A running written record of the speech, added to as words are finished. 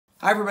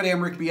Hi everybody, I'm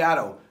Rick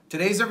Beato.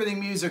 Today's Everything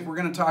Music, we're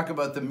going to talk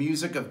about the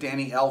music of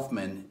Danny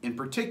Elfman, in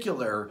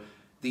particular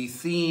the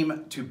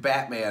theme to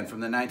Batman from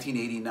the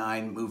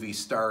 1989 movie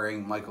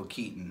starring Michael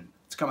Keaton.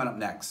 It's coming up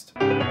next.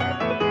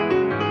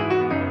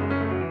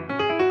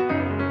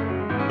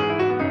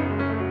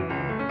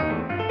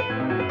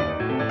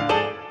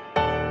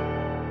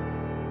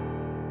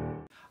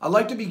 I'd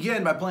like to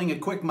begin by playing a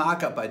quick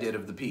mock-up I did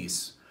of the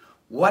piece.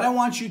 What I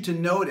want you to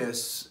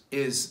notice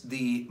is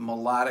the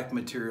melodic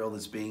material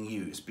that's being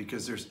used,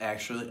 because there's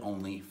actually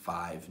only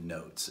 5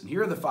 notes. And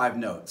here are the 5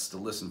 notes to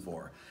listen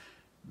for.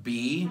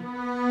 B,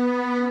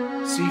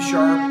 C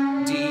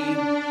sharp, D,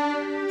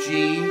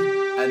 G,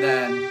 and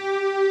then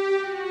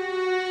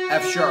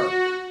F sharp.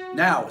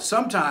 Now,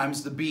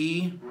 sometimes the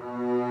B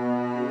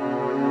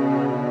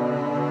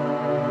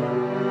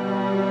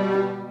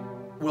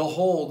will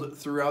hold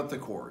throughout the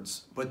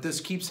chords, but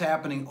this keeps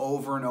happening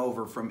over and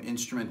over from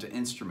instrument to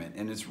instrument,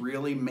 and it's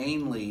really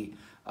mainly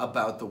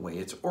about the way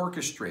it's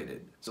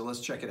orchestrated. So let's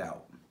check it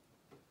out.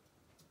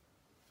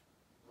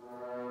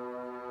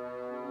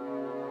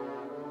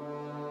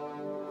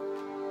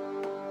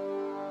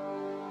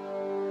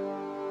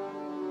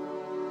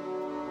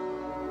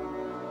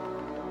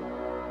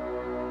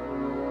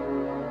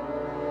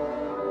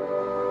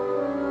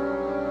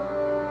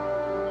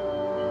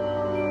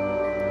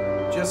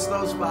 Just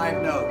those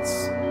 5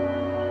 notes.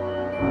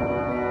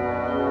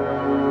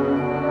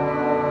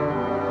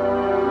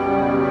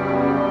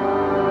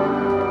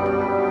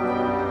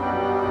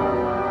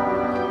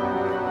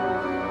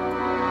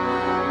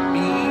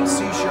 B,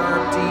 C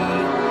sharp, D,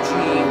 G.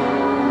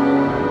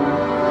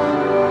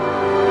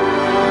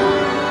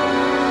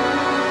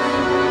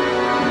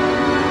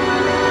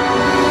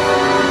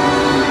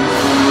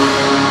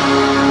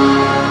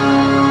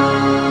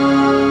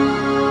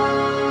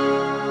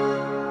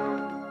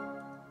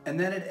 And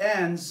then it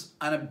ends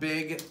on a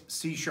big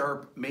C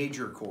sharp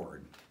major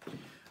chord.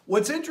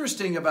 What's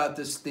interesting about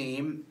this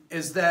theme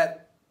is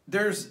that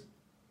there's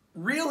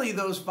really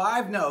those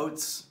 5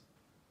 notes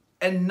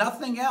and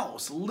nothing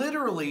else.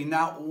 Literally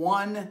not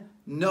one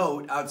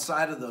note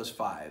outside of those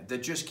 5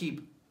 that just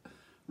keep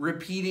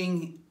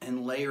repeating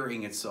and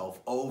layering itself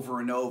over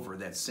and over,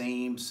 that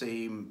same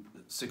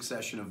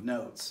succession of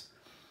notes.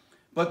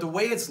 But the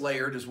way it's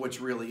layered is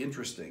what's really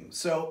interesting.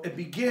 So it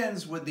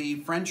begins with the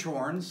French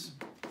horns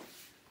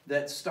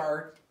that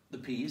start the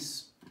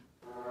piece.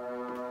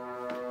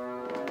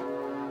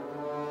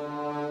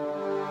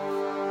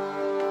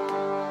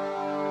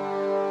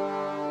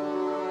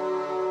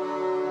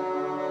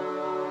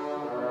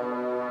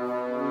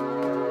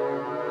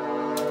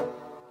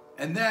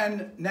 And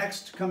then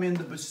next come in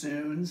the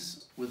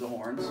bassoons with the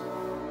horns.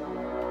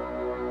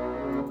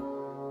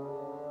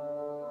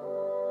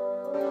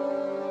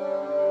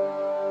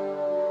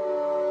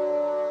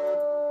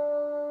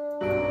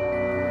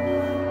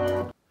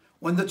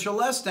 When the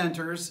celeste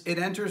enters, it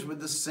enters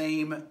with the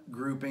same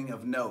grouping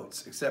of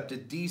notes, except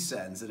it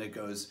descends and it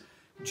goes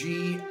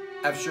G,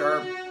 F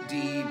sharp,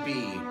 D, B,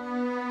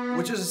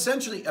 which is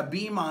essentially a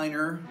B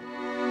minor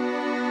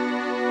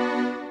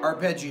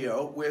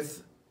arpeggio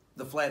with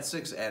the flat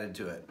 6 added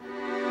to it.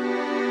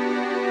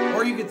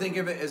 Or you could think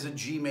of it as a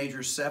G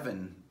major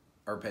 7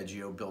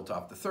 arpeggio built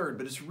off the 3rd,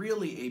 but it's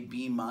really a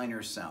B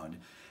minor sound.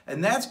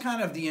 And that's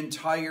kind of the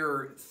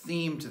entire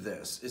theme to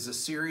this, is a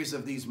series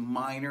of these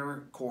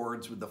minor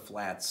chords with the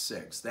flat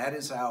 6. That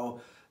is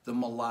how the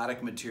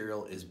melodic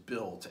material is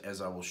built,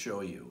 as I will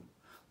show you.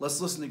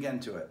 Let's listen again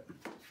to it.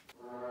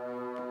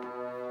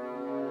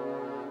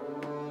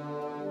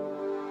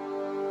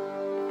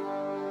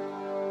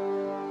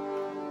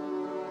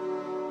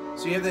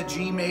 So you have that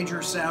G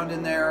major sound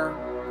in there,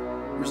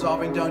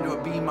 resolving down to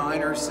a B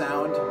minor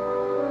sound.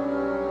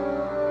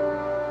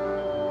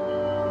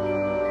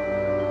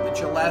 The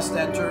celeste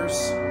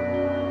enters,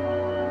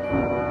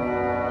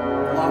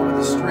 along with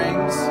the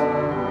strings.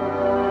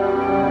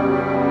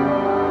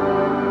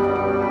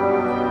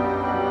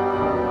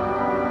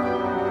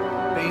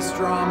 Bass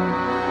drum,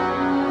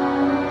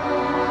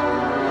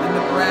 and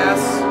the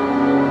brass.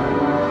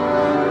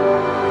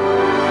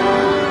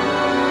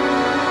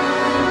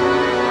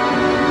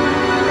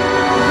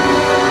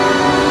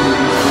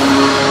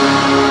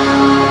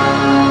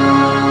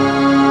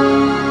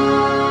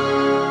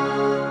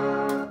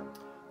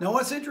 Now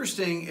what's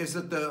interesting is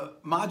that the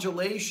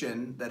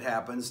modulation that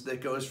happens, that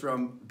goes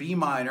from B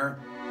minor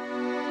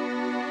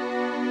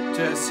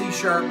to C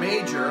sharp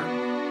major,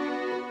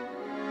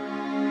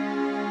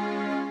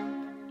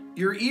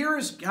 your ear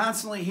is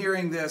constantly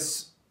hearing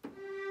this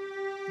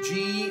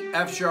G,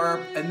 F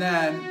sharp, and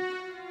then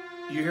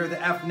you hear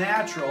the F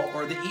natural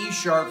or the E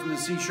sharp from the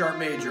C sharp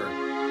major.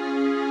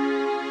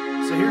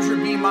 So here's your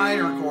B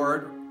minor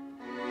chord,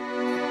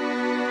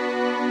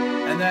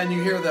 and then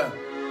you hear the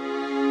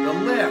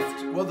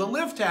lift. Well, the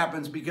lift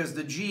happens because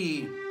the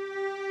G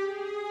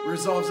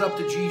resolves up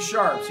to G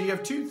sharp. So you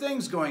have 2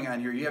 things going on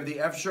here. You have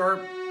the F sharp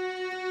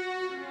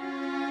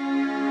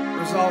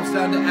resolves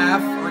down to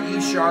F or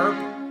E sharp,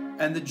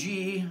 and the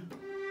G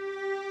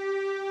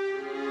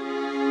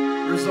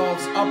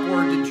resolves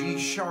upward to G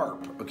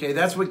sharp. Okay,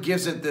 that's what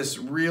gives it this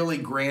really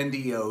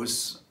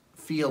grandiose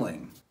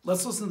feeling.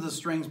 Let's listen to the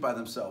strings by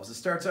themselves. It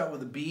starts out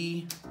with a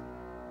B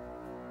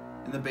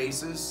in the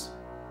basses.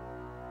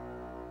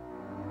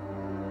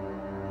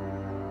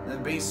 Then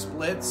the bass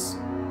splits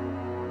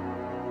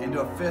into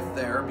a fifth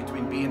there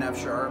between B and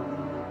F sharp.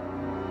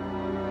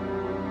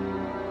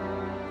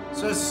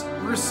 So it's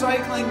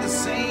recycling the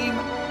same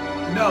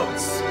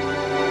notes.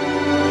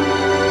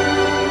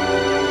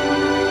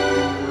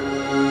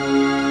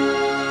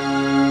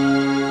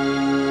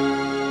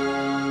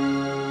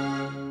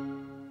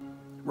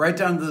 Right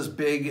down to this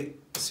big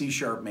C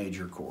sharp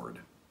major chord.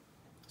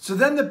 So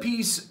then the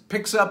piece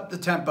picks up the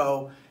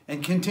tempo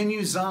and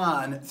continues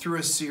on through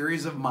a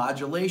series of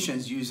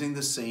modulations using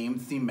the same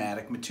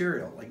thematic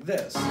material, like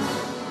this.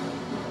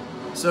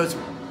 So it's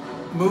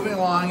moving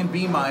along in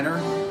B minor,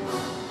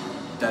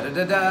 da da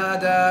da da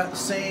da,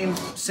 same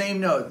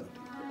note,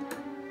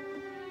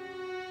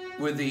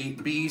 with the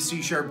B,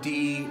 C sharp,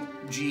 D,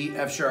 G,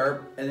 F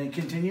sharp, and then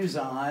continues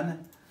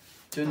on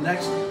to the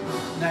next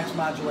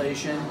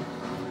modulation.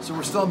 So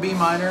we're still in B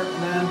minor,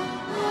 and then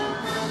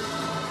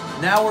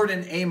now we're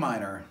in A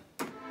minor,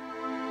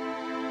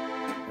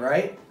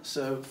 right?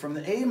 So from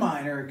the A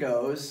minor it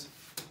goes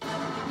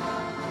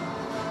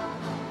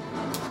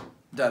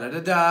da da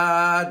da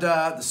da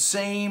da, the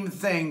same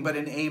thing but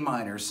in A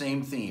minor,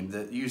 same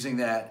theme, using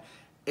that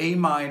A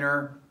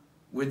minor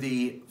with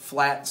the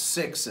flat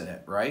 6 in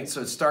it, right?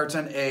 So it starts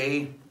on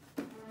A,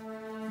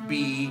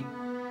 B,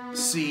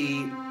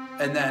 C,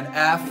 and then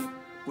F,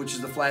 which is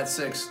the flat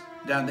 6,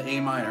 down to A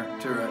minor,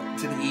 to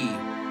the E.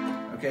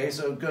 Okay,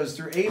 so it goes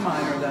through A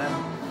minor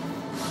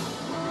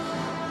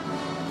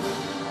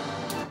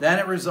then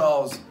it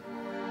resolves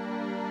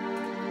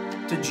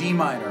to G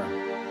minor,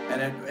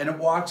 and it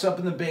walks up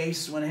in the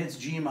bass when it hits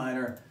G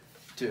minor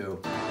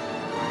to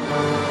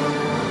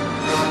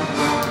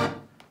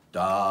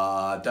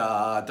da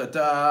da da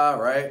da,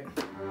 right?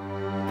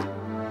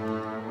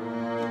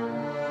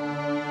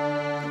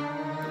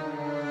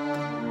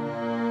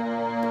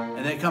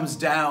 And then it comes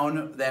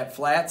down that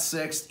flat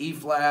 6th, E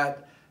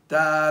flat,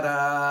 da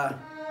da,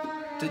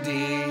 to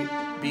D,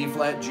 B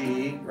flat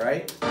G,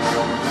 right?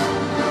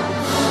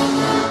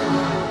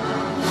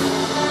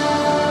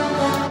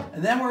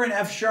 And then we're in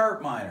F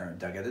sharp minor,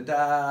 da da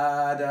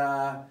da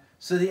da.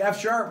 So the F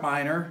sharp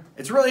minor,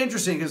 it's really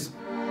interesting because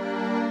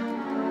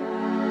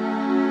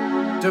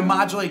to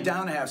modulate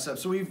down a half step.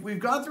 So we've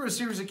gone through a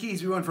series of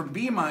keys. We went from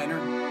B minor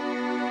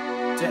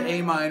to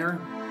A minor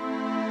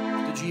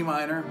to G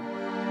minor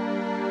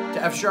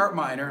to F sharp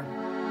minor,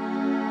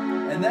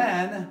 and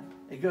then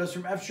it goes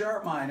from F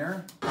sharp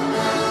minor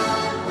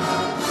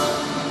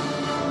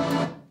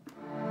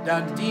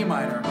down to D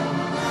minor.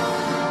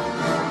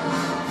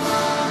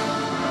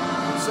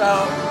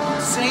 So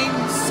same.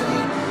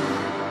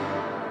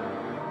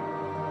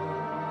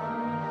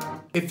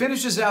 It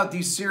finishes out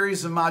these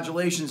series of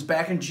modulations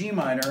back in G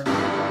minor.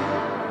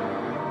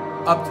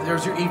 Up to,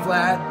 there's your E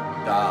flat,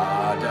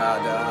 da da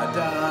da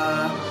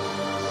da,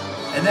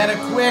 and then a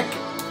quick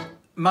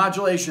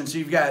modulation. So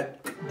you've got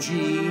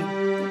G,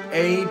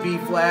 A, B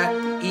flat,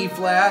 E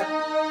flat,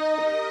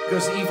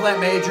 goes to E flat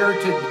major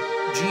to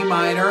G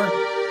minor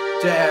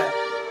to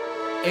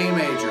A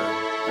major.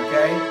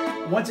 Okay.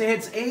 Once it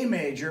hits A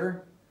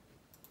major,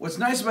 what's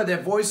nice about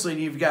that voice lead,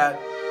 you've got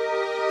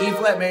E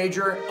flat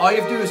major. All you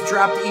have to do is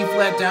drop the E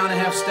flat down a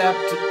half step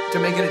to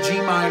make it a G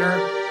minor,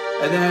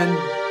 and then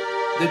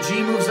the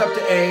G moves up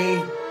to A,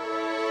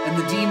 and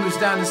the D moves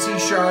down to C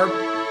sharp,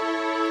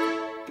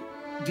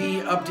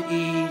 D up to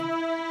E,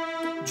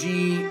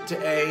 G to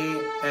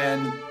A,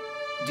 and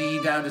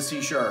D down to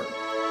C sharp.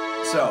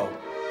 So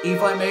E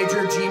flat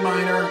major, G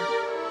minor,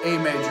 A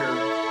major.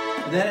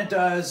 And then it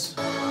does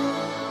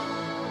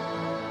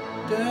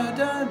da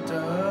da da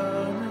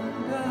da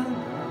da.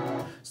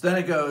 So then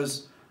it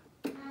goes.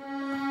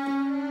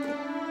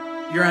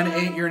 You're in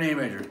A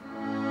major,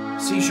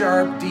 C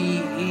sharp, D,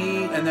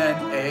 E, and then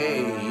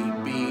A,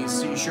 B,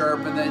 C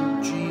sharp, and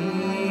then G,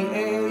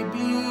 A,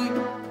 B.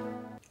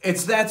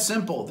 It's that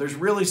simple. There's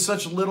really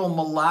such little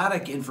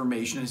melodic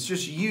information. It's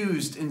just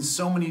used in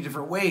so many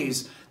different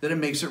ways that it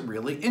makes it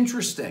really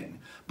interesting.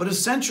 But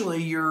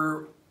essentially,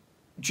 you're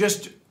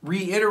just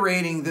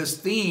reiterating this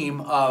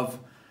theme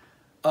of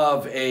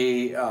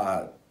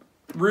a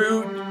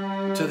root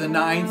to the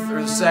 9th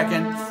or the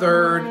 2nd,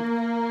 3rd,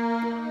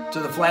 to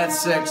the flat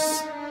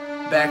 6th,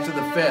 back to the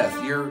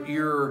 5th.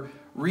 You're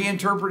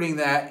reinterpreting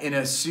that in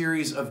a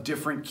series of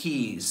different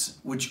keys,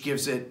 which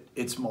gives it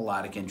its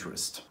melodic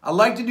interest. I'd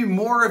like to do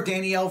more of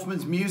Danny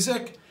Elfman's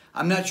music.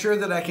 I'm not sure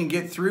that I can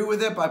get through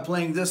with it by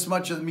playing this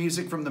much of the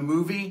music from the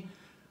movie,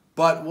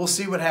 but we'll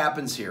see what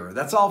happens here.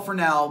 That's all for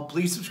now.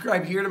 Please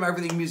subscribe here to my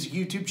Everything Music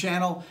YouTube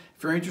channel.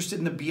 If you're interested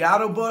in the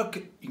Beato book,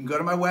 you can go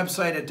to my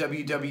website at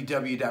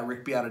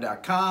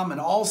www.rickbeato.com, and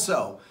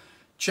also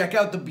check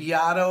out the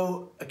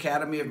Beato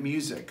Academy of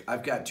Music.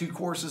 I've got 2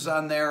 courses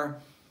on there,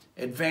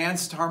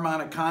 Advanced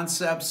Harmonic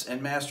Concepts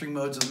and Mastering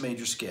Modes of the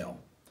Major Scale.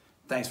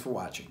 Thanks for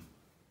watching.